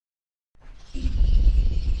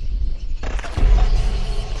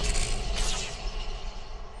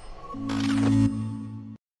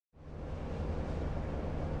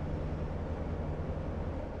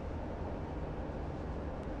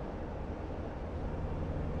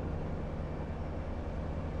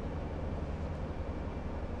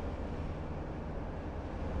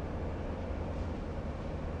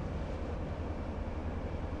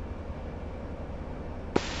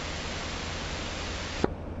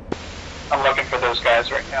for those guys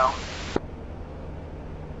right now.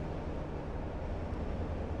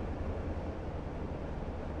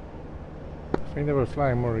 I think they were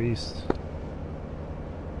flying more east.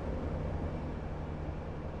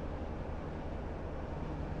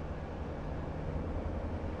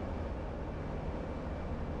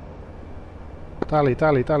 Tally.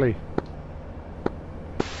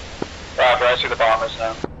 Roger, I see the bombers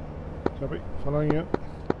now. Copy, following you.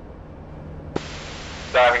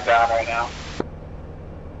 Diving down right now.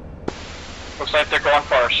 Looks like they're going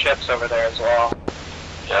for our ships over there as well.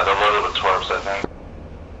 Yeah, they're loaded with twerps, I think.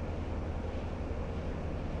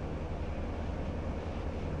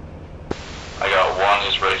 I got one,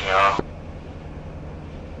 he's breaking off.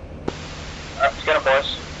 Alright, let's get him,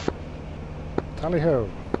 boys. Tally ho.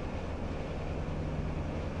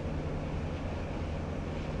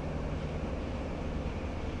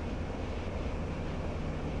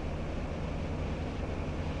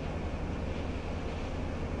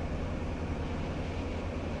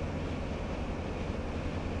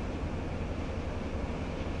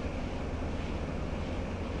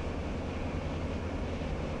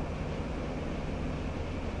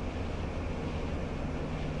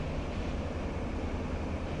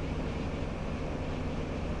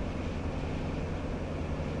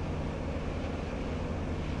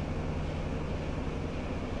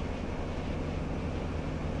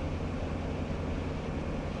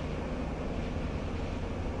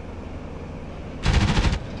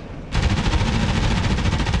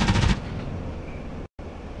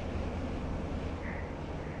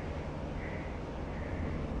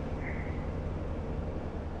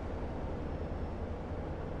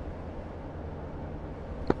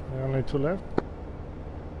 Only two left.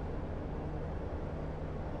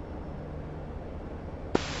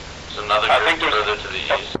 There's another group further to the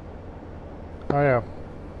east. Oh yeah.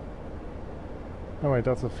 Oh wait,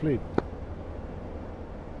 that's a fleet.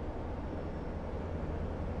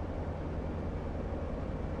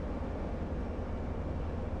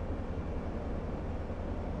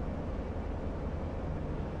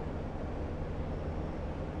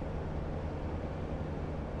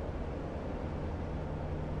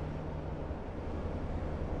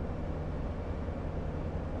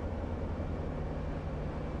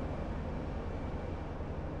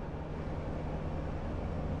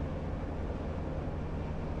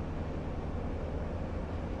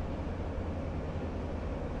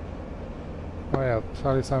 Oh yeah,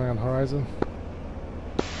 Charlie Simon on horizon.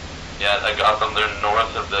 Yeah, I got them. They're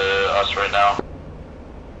north of us right now.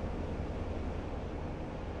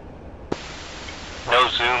 No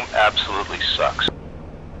zoom absolutely sucks.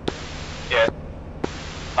 Yeah.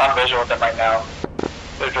 I'm visual with them right now.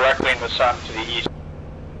 They're directly in the sun to the east.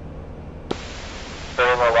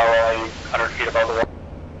 They're low level, 100 feet above the water.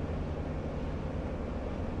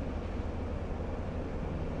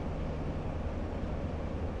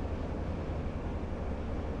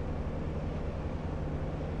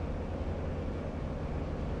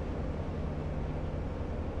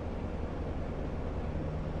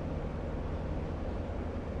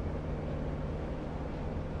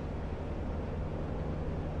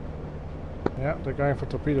 Yeah, they're going for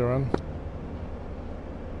torpedo run.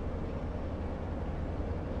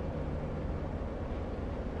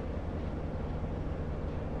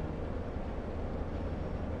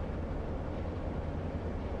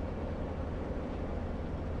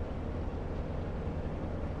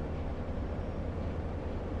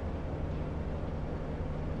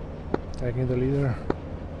 Taking the leader.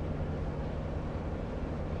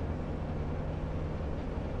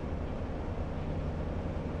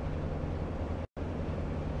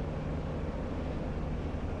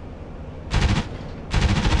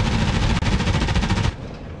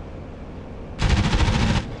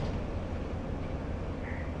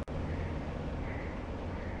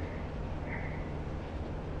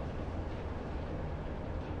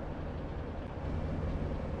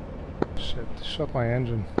 Shit, shot my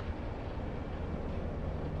engine.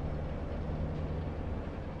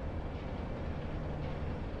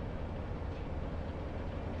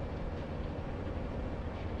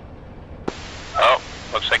 Oh,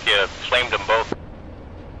 looks like you flamed them both.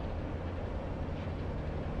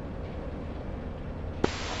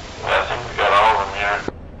 Yeah, I think we got all of them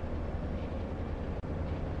here.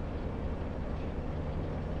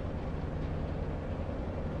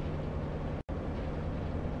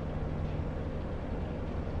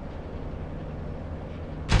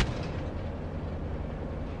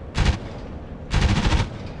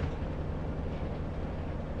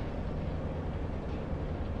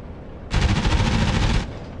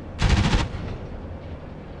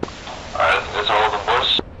 Alright, that's all of them,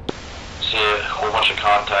 boys. See a whole bunch of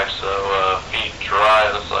contacts, so be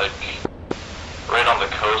like right on the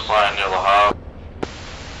coastline near La Havre.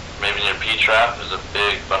 Maybe near P-Trap, there's a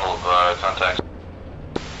big bundle of contacts.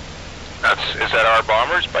 Is that our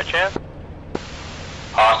bombers by chance?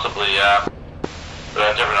 Possibly, yeah. They're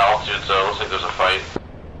at different altitudes, so it looks like there's a fight.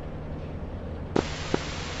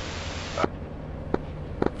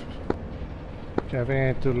 Okay, I think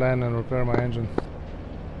I need to land and repair my engine.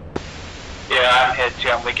 Yeah, I'm head too.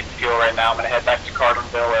 I'm leaking fuel right now. I'm gonna head back to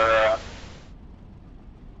Cardenville or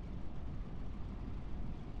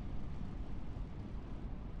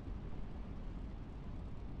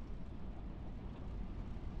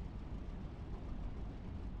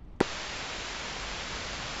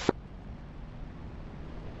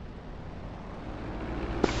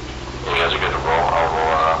You guys are good to roll. I'll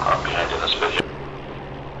roll up behind you in this video.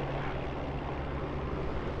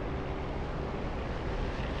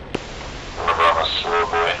 Remember, I'm a slow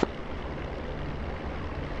boy.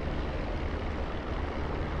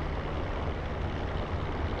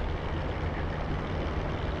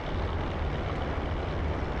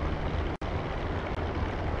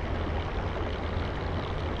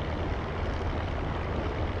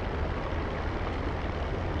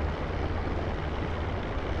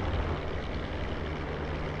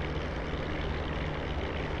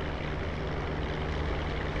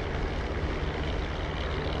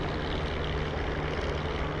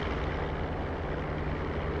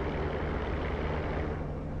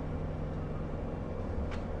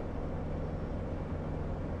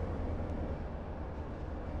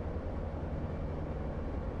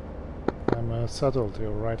 I'm settled to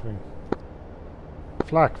your right wing.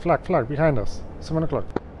 Flag, flag, flag, behind us. 7 o'clock.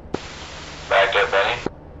 Back up, Benny.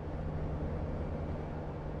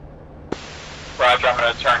 Roger, I'm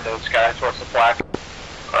gonna turn to the sky towards the flag.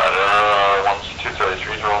 Alright,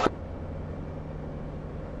 233's rolling.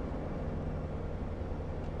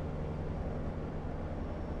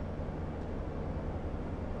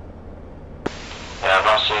 Yeah, I'm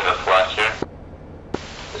not seeing the flag here.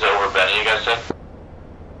 Is it over Benny, you guys said?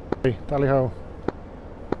 Hey, tally ho.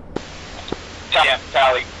 Yeah,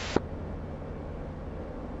 tally.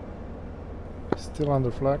 Still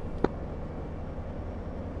under flag.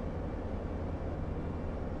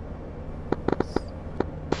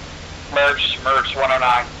 Merge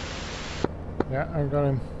 109. Yeah, I got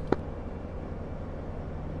him.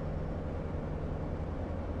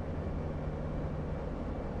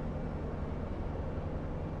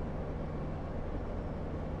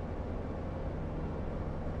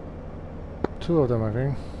 Two of them, I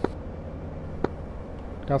think.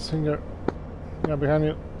 Got Singer. Yeah, behind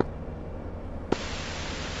you.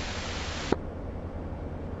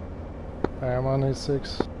 I am on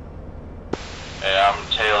A6. Yeah, I'm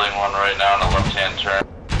tailing one right now on a left-hand turn.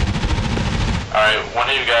 Alright, one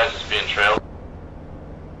of you guys is being trailed.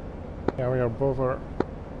 Yeah, we are both are.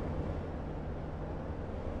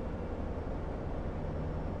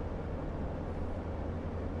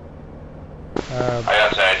 I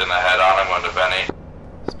got tagged in the head on, I'm going to Benny.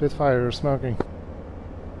 Spitfire, you're smoking.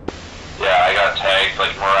 Yeah, I got tagged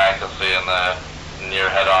like miraculously in the near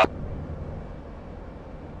head on.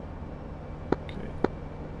 Okay.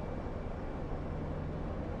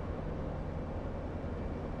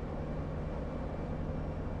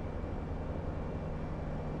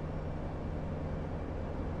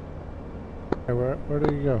 Hey, where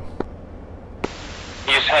do you go?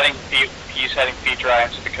 He's heading feet dry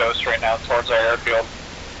into the coast right now towards our airfield.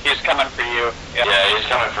 He's coming for you. Yeah, he's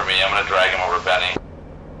coming for me. I'm gonna drag him over Benny.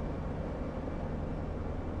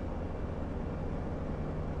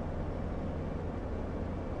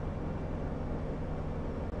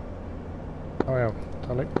 Oh yeah,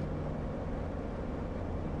 tally.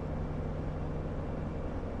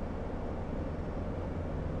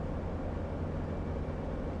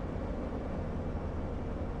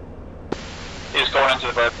 He's going into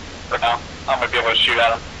the bird right now. I'm gonna be able to shoot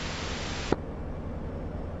at him.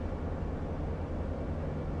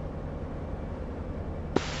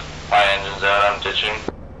 My engine's out, I'm ditching.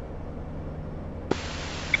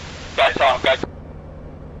 Guys, saw him, guys.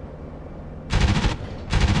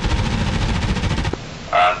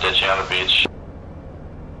 I'm ditching on the beach.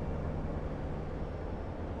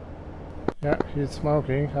 Yeah, he's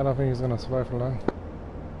smoking. I don't think he's gonna survive for long.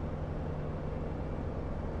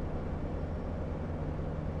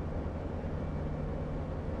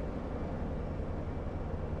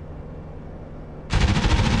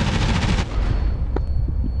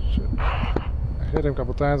 Shit. I hit him a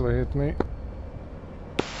couple times, but he hit me.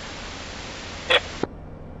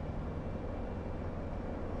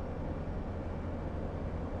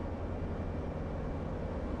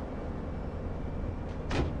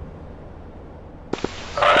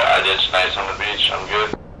 Alright, I ditched nice on the beach, I'm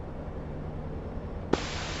good.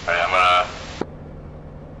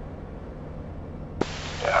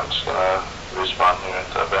 on here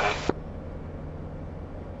into Benny.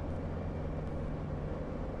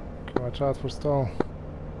 Watch out for stall.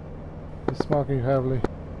 He's smoking heavily.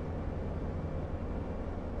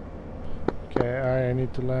 Okay, I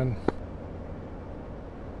need to land.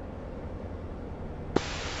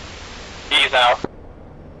 He's out.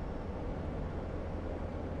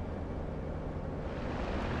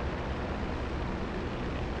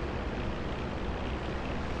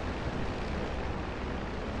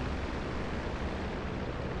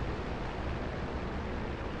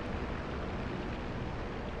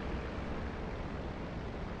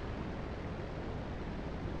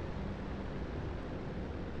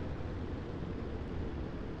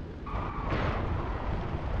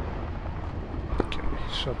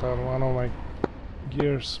 Shut out one of my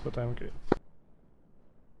gears, but I'm good.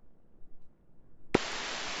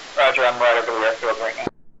 Roger, I'm right over the airfield right now.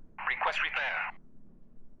 Request repair.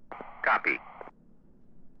 Copy.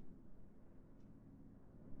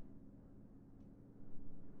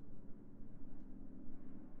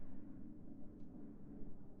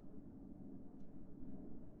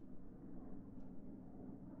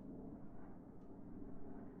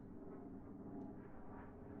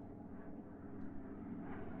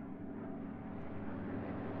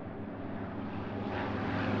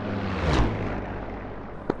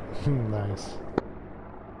 Nice.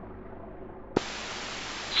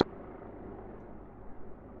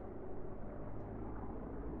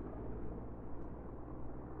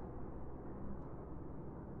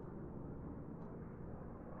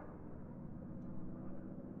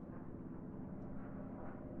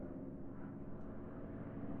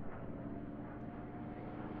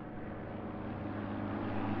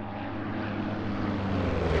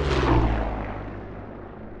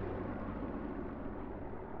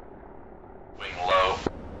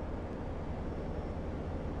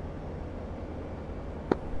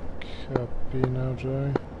 Copy now,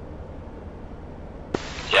 Joey.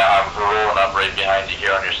 Yeah, I'm rolling up right behind you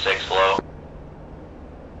here on your 6 low.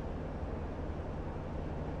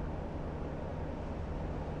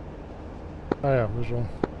 Oh yeah, visual.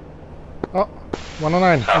 Oh,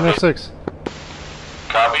 109, Copy. on your 6.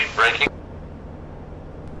 Copy, braking.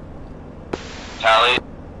 Tally.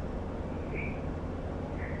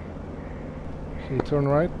 He turn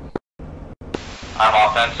right. I'm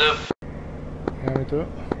offensive. Yeah, me too.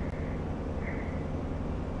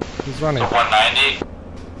 He's running. So 190.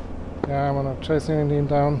 Yeah, I'm gonna chasing him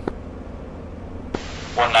down.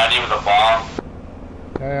 190 with a bomb.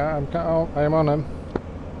 Yeah, I'm on him.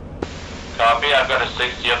 Copy, I've got a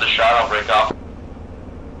 60 of the shot, I'll break off.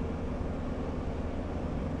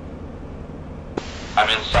 I'm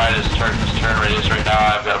inside his turn radius right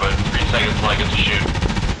now, I've got about 3 seconds till I get to shoot.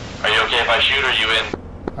 Are you okay if I shoot or are you in?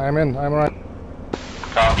 I'm in, I'm right.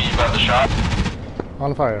 Copy, you got the shot.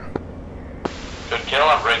 On fire. Good kill,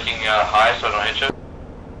 I'm breaking high so I don't hit you.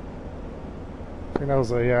 I think that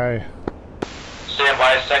was AI. Stand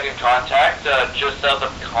by, second contact, just south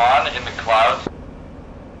of Con in the clouds.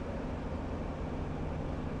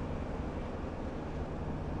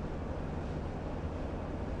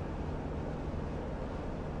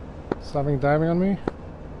 Something diving on me?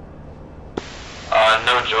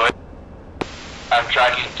 No joy. I'm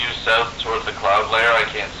tracking due south towards the cloud layer, I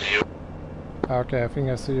can't see you. Okay, I think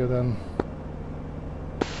I see you then.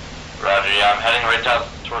 Roger, yeah, I'm heading right down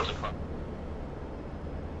towards the cloud.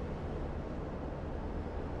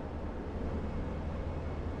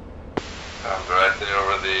 I'm directly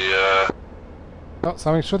over the, Oh,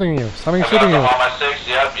 something's shooting you. Something's I got shooting you. him on my 6,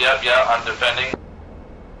 yep, I'm defending.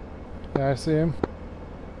 Yeah, I see him.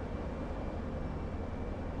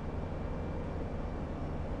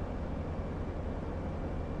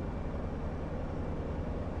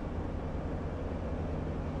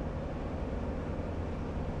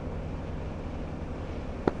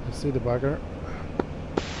 I see the bugger.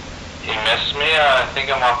 He missed me, I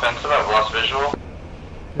think I'm offensive, I've lost visual.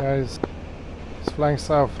 Yeah, he's flying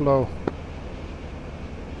south low.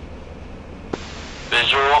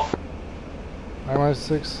 Visual. I'm on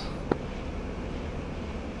 6.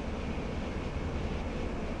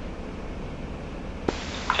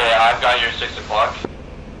 Okay, I've got your 6 o'clock.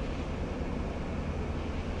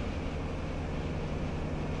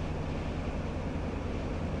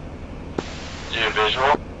 Do you have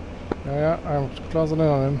visual? Yeah, I'm closing in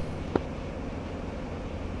on him.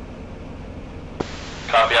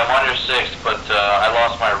 Copy, I'm on your 6, but I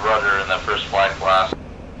lost my rudder in that first flag blast.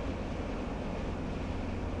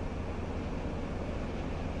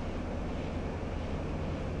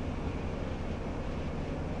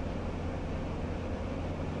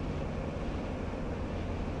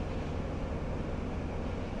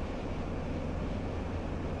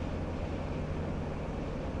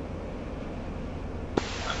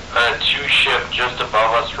 ship just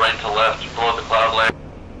above us, right to left, below the cloud layer.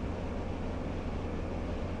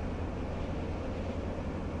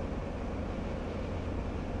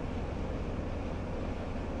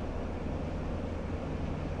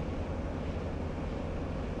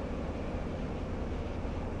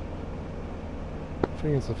 I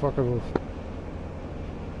think it's a fucker wolf.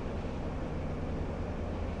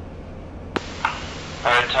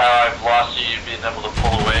 Alright, Tyler, I've lost you. You've been able to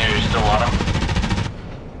pull away. Are you still on him?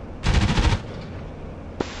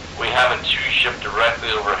 We have a 2-ship directly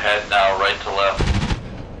overhead now, right to left.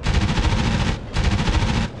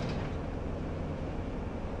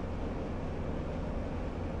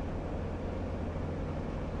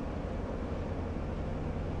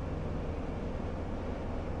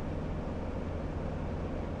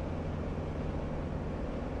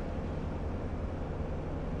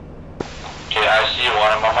 Okay, I see you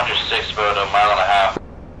on him. I'm under 6, about a mile and a half.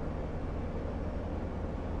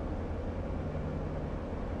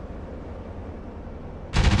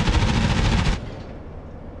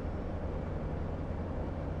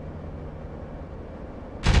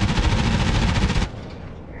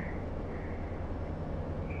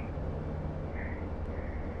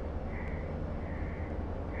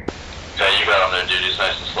 Okay, you got on there, dude. He's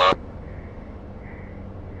nice and slow.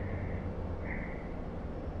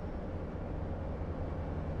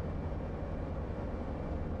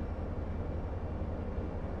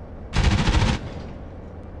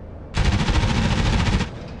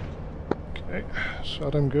 Okay,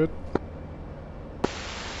 shot him good.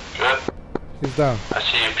 Good. He's down. I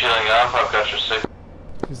see you peeling up. I've got your 6.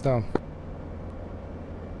 He's down.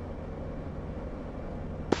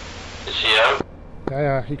 Is he out?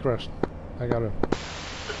 Yeah, he crashed. I got him.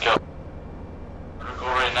 Good kill. Vertical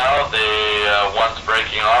right now, the one's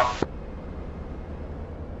breaking off.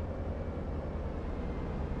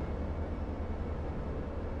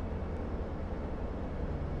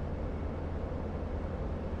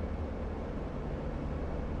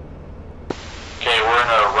 Okay, we're in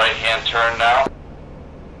a right-hand turn now.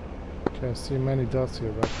 Okay, I see many dots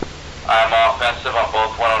here, but I'm offensive on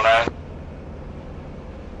both 109.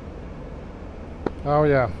 oh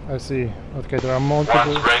yeah, I see. Okay, there are multiple.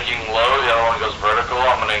 One's breaking low, the other one goes vertical.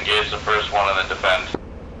 I'm gonna engage the first one and then defend.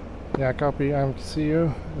 Yeah, copy. I see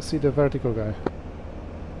you. I see the vertical guy.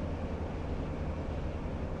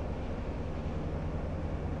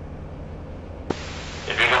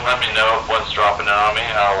 If you can let me know if one's dropping in on me,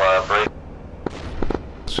 I'll break.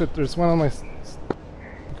 Shit, there's one on my. I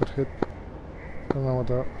got hit. I don't know what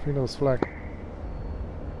that. I think that was flag.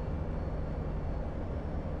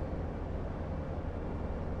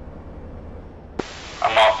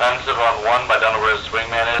 I'm offensive on one, but I don't know where his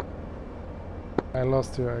swingman is. I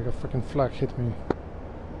lost you. I got fucking flag hit me.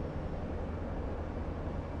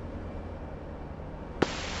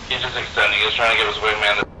 He's just extending, he's trying to get his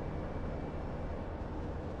wingman.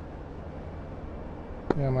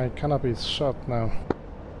 Yeah, my canopy is shot now.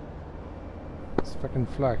 It's fucking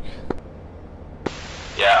flag.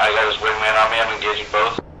 Yeah, I got his wingman on me, I'm engaging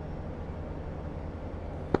both.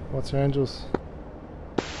 What's your angels?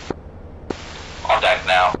 On deck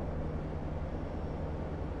now.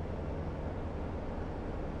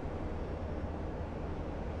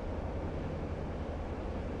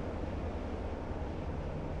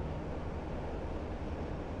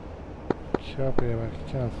 Copy, but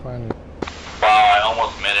I can't find it. Wow, I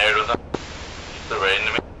almost mid-aired with him. He's still raiding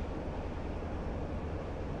to me.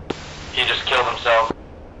 He just killed himself.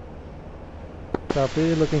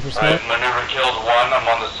 Copy, looking for Right, smoke. maneuver killed one, I'm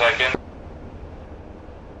on the second.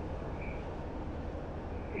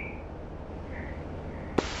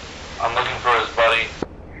 I'm looking for his buddy.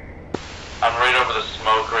 I'm right over the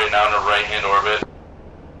smoke right now in a right-hand orbit.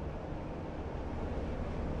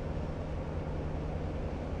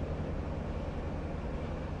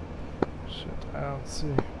 Shit, I don't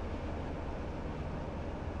see.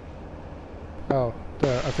 Oh,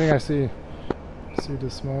 there. I think I see the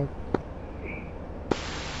smoke.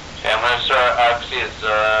 Okay, I'm gonna start.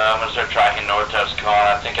 I'm gonna start tracking north to Escort.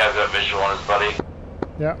 I think I've got visual on his buddy.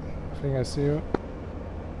 Yeah, I think I see you.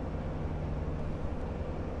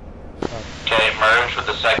 Fuck. Okay, merge with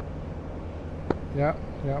the second. Yeah.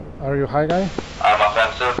 Are you high guy? I'm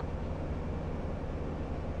offensive.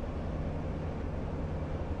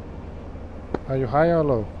 Are you high or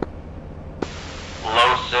low?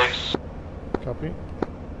 Low 6. Copy.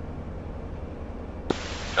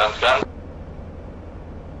 Guns.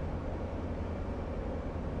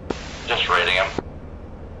 Just raiding him.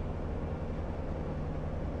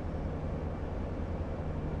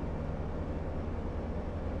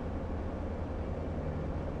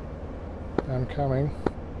 I'm coming.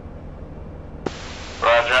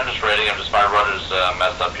 Roger, I'm just raiding him, just weather's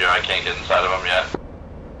messed up here. I can't get inside of them yet.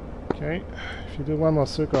 Okay, if you do one more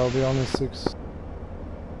circle, I'll be on the 6.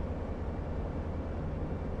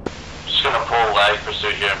 Just gonna pull lag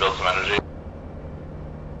pursuit here and build some energy.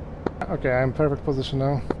 Okay, I'm in perfect position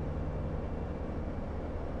now.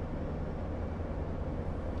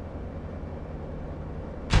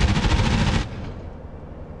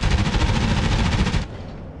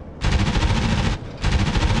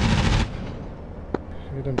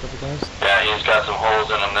 Yeah, he's got some holes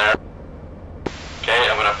in him there. Okay,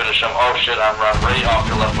 I'm gonna finish him. Oh shit, I'm right off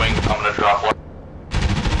your left wing. I'm gonna drop one.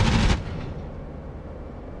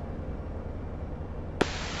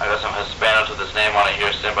 I got some Hispanos with his name on it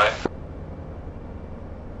here. Stand by.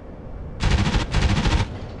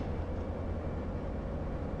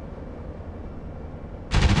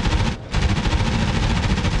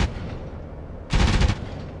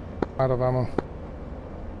 Out of ammo.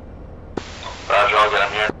 Roger, I'll get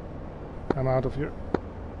him here. I'm out of here.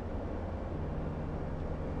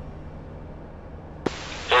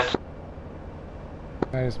 Hit.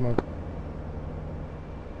 Nice smoke.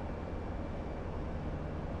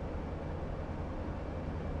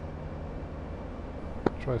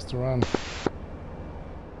 Tries to run.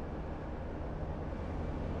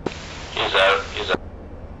 He's out. He's out.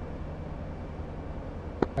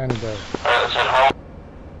 And dead. Alright, let's head home.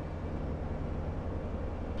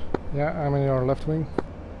 Yeah, I'm in your left wing.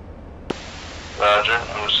 Roger,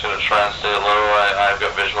 I'm just gonna try and stay low. I've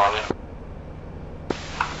got visual on you.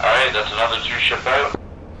 Alright, that's another 2 ship out.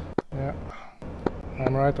 Yeah.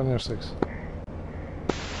 I'm right on your 6.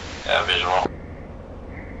 Yeah, visual.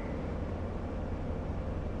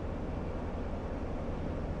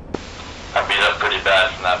 I beat up pretty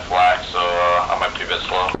bad from that flag, so I might be a bit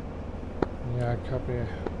slow. Yeah, copy.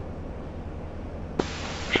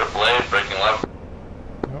 AAA, breaking left.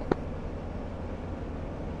 No.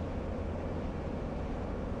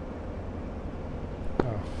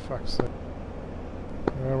 Oh, fuck's sake.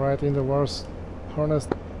 We're right in the worst harness.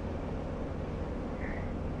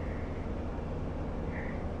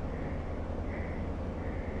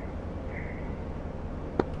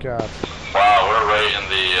 God. Wow, we're right in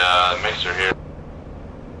the mixer here.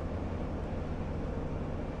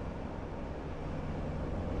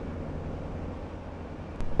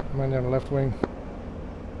 I'm on your left wing.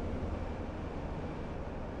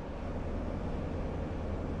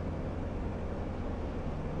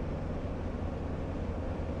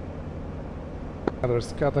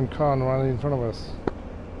 There's Captain Khan running in front of us.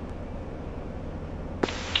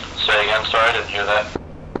 Say again, sorry, I didn't hear that.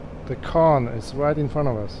 The Khan is right in front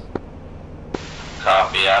of us.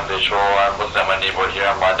 Copy, I'm visual. I'm looking at my kneeboard here.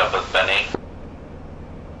 I'm lined up with Benny.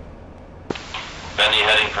 Benny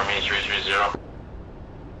heading for me, 330.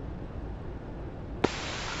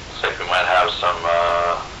 Looks like we might have some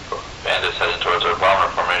bandits heading towards our bomber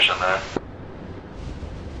formation there.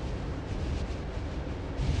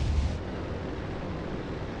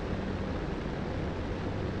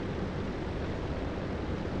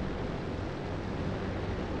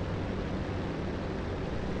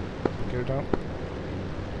 Gear down.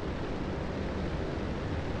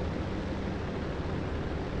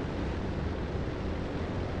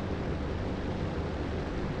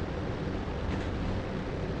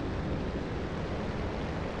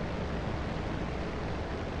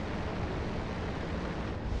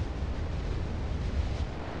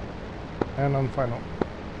 And on final.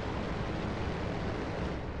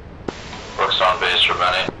 Works on base for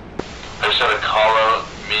Benny. I just had a call out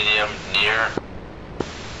medium near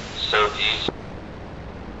southeast.